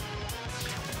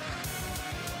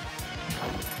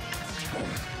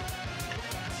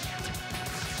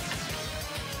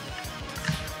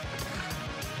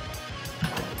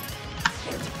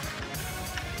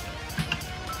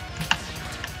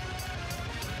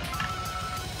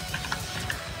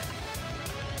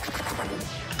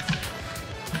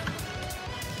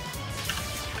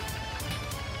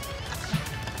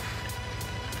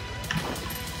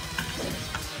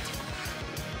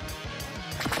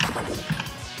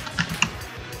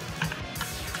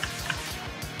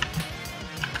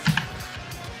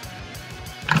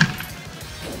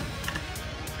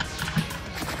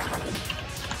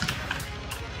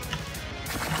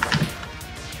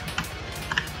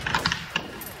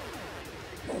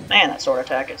 Man, that sword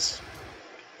attack is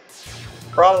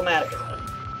problematic, isn't it?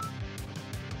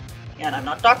 And I'm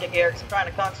not talking here because I'm trying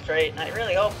to concentrate, and I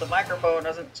really hope the microphone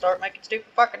doesn't start making stupid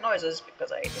fucking noises because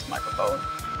I hate this microphone.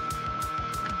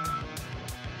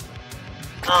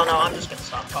 Oh no, I'm just gonna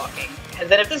stop talking. And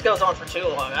then if this goes on for too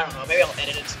long, I don't know, maybe I'll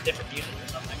edit it to different music or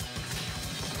something.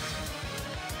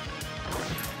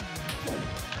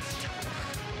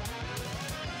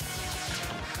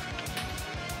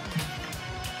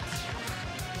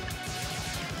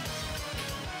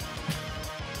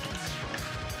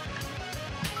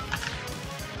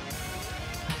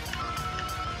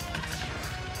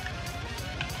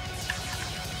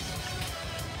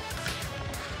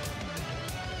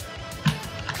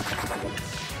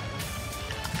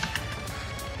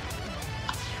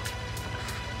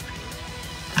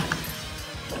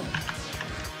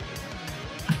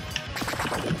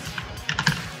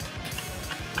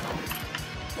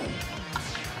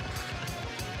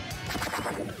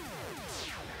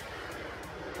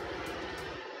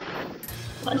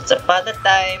 Once upon a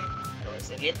time, there was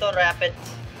a little rabbit.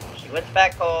 She went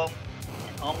back home,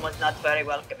 and home was not very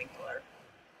welcoming to her.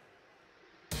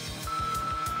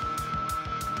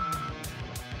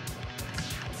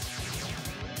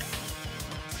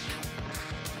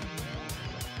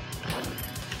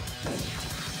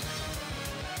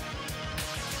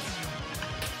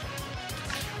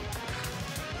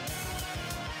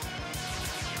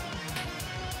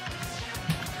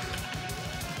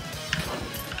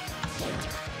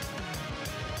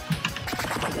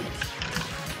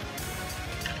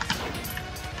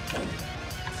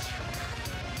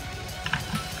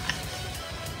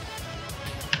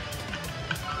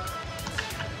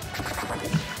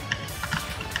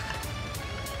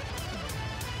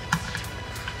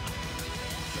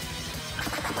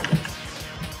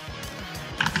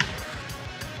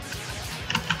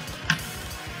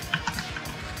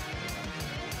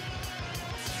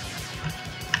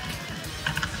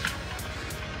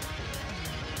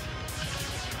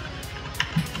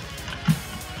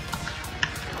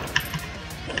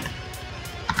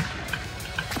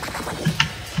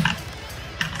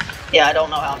 Yeah, I don't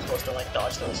know how I'm supposed to, like,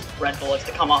 dodge those red bullets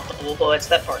that come off the blue bullets.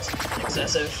 That part's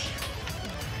excessive.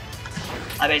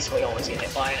 I basically always get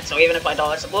hit by it, so even if I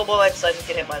dodge the blue bullets, I just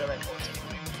get hit by the red bullets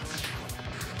anyway.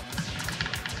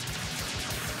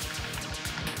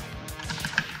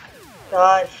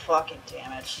 God fucking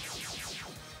damn it.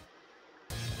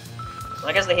 So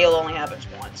I guess the heal only happens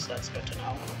once, that's good to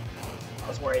know. I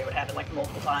was worried it would happen, like,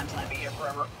 multiple times and I'd be here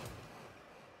forever.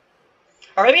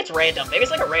 Or maybe it's random. Maybe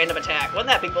it's like a random attack. Wouldn't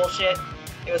that be bullshit?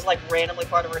 It was like randomly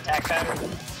part of her attack pattern.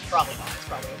 Probably not. It's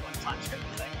probably a one-time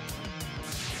scripted thing.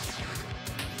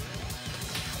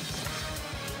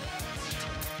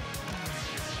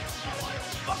 Oh, I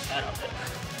almost fucked that up, didn't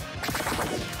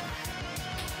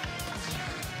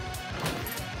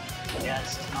I? Yeah,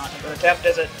 this is not a good attempt,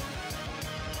 is it?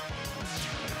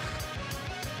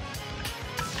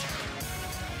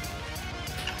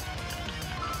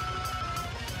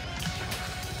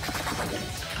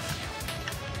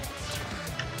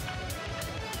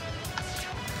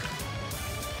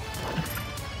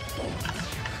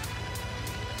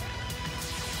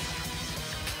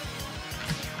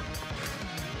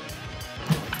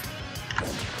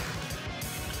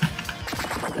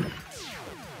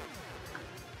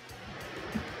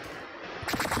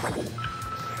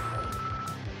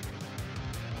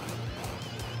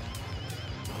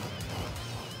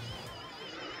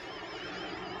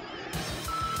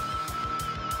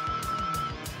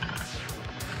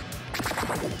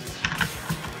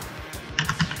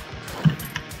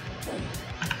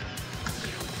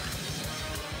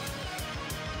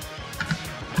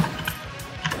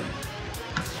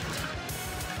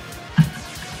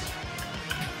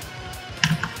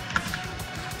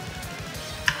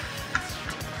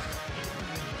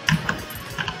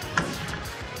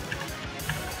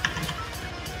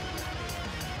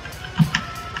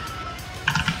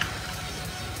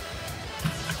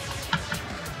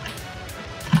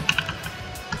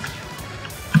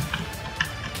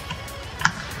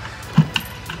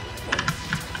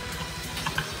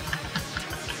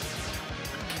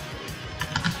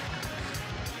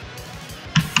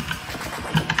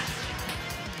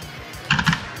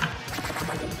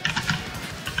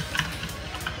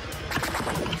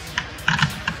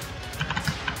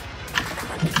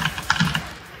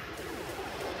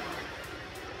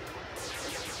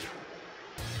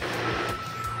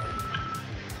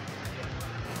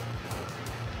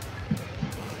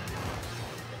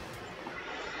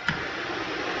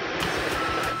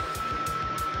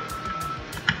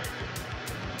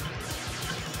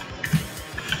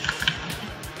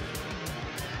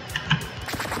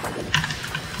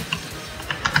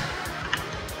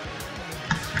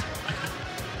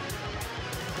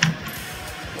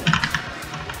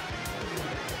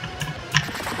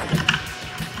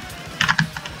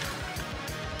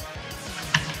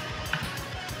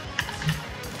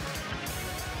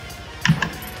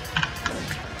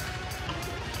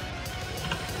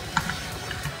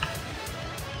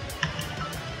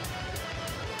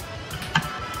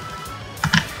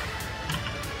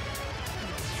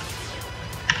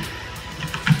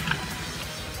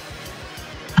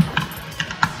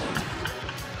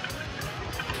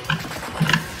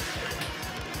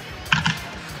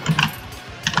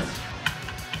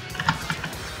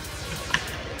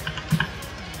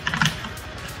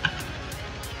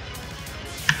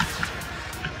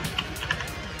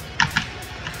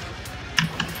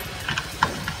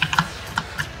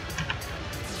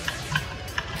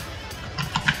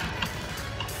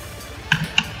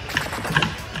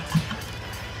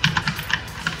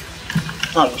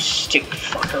 Oh, you stupid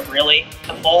fucker, really?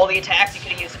 Of all the attacks you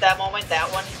could have used at that moment,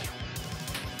 that one?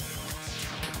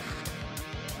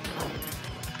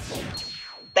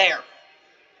 There.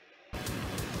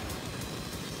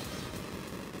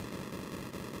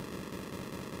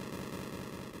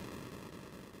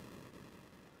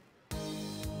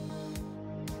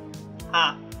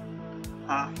 Huh.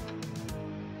 Huh.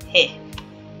 Heh.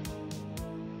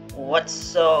 What's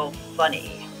so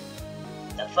funny?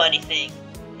 The funny thing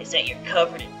is that you're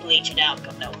covered in bleach and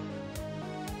alcohol. No.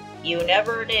 You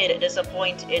never did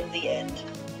disappoint in the end.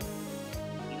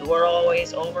 You were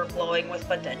always overflowing with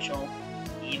potential.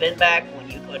 Even back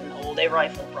when you couldn't hold a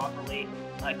rifle properly.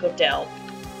 I could tell.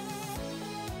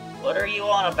 What are you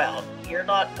on about? You're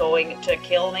not going to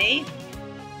kill me?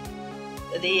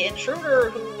 The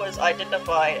intruder, who was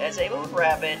identified as a moon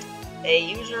rabbit, a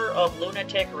user of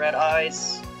lunatic red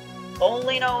eyes,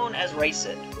 only known as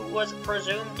Racin, who was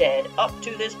presumed dead up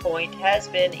to this point, has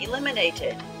been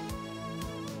eliminated.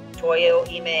 Toyo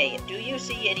Ime, do you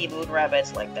see any moon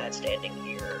rabbits like that standing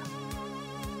here?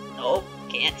 Nope,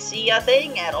 can't see a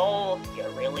thing at all. You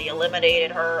really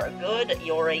eliminated her. Good,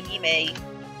 you're a Ime.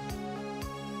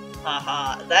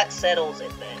 Haha, that settles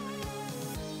it then.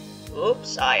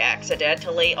 Oops, I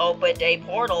accidentally opened a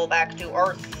portal back to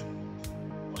Earth.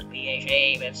 Would be a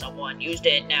shame if someone used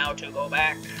it now to go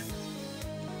back.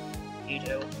 You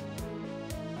do.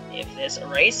 If this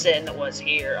Racin was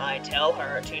here, I'd tell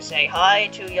her to say hi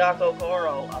to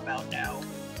Yakokoro about now.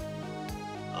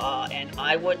 And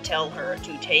I would tell her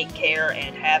to take care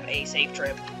and have a safe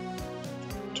trip.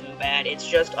 Too bad it's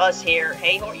just us here.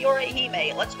 Hey, you're a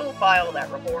Hime. Let's go file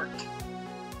that report.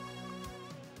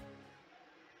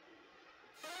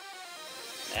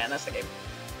 And that's the game.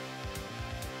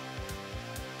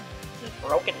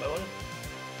 Broken Moon.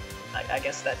 I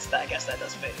guess that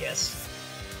does fit. Yes.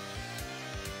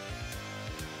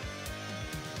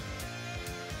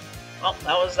 Well,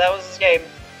 that was this game.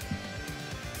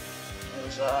 It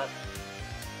was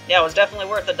yeah, it was definitely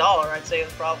worth $1. I'd say it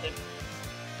was probably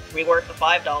reworth the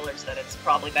 $5 that it's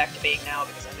probably back to being now,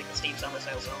 because I think the Steam Summer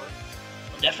Sale's over.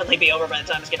 It'll definitely be over by the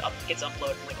time it gets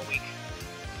uploaded in like a week.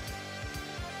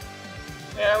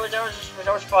 Yeah,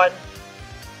 that was fun.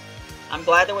 I'm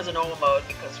glad there was a normal mode,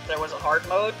 because if there was a hard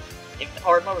mode, if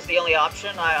hard mode was the only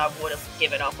option, I would have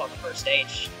given up on the first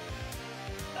stage.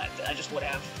 I just would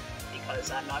have,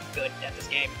 because I'm not good at this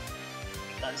game.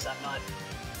 Because I'm not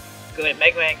good at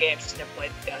Mega Man games, just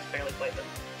barely played them.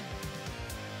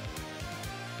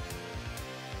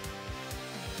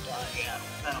 Yeah,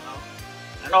 I don't know.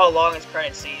 I don't know how long this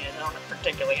credit scene is. I don't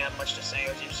particularly have much to say. It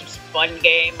was just a fun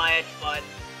game. I had fun.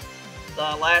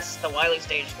 The Wily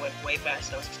stage went way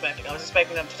faster than I was expecting. I was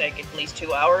expecting them to take at least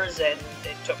 2 hours, and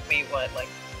it took me, what, like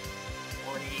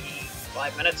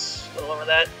 45 minutes? A little over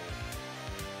that.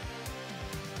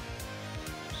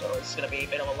 So it's gonna be a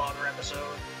bit of a longer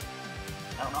episode.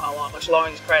 I don't know how much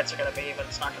longer these credits are gonna be, but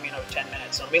it's not gonna be another 10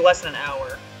 minutes. So it'll be less than an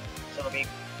hour. So it'll be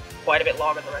quite a bit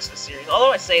longer than the rest of the series.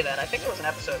 Although I say that, I think there was an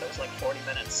episode that was like 40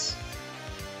 minutes.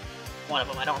 One of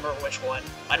them, I don't remember which one.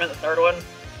 Might have been the third one.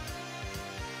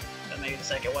 But maybe the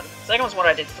second one. The second one's one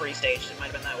I did 3 stages, it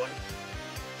might have been that one.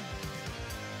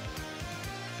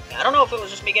 Yeah, I don't know if it was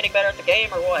just me getting better at the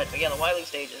game or what, but yeah, the Wily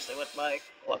stages, they went by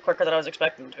a lot quicker than I was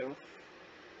expecting them to.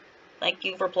 Thank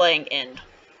you for playing End.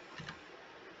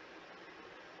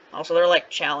 Also, there are like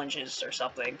challenges or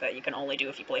something that you can only do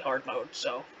if you play hard mode,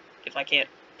 so if I can't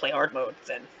play hard mode,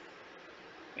 then,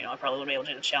 you know, I probably wouldn't be able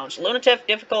to do the challenge. Lunatic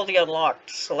difficulty unlocked.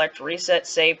 Select reset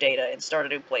save data and start a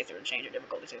new playthrough and change your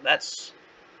difficulty to. That's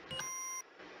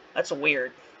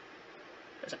weird.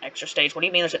 There's an extra stage. What do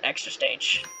you mean there's an extra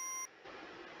stage?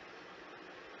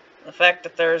 The fact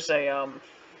that there's a,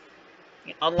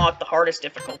 you unlock the hardest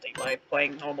difficulty by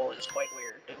playing normal is quite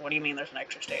weird. What do you mean there's an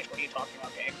extra stage? What are you talking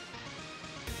about, game?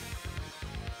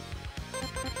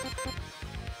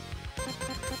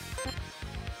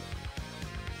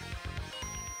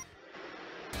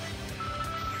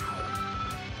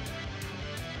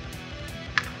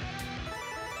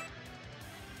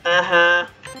 Uh-huh.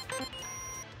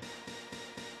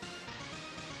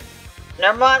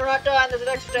 Never mind, we're not done. There's an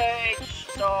extra stage.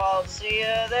 So I'll see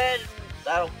you then.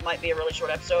 That might be a really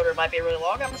short episode, or it might be a really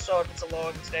long episode if it's a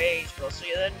long stage. But I'll see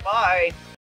you then. Bye.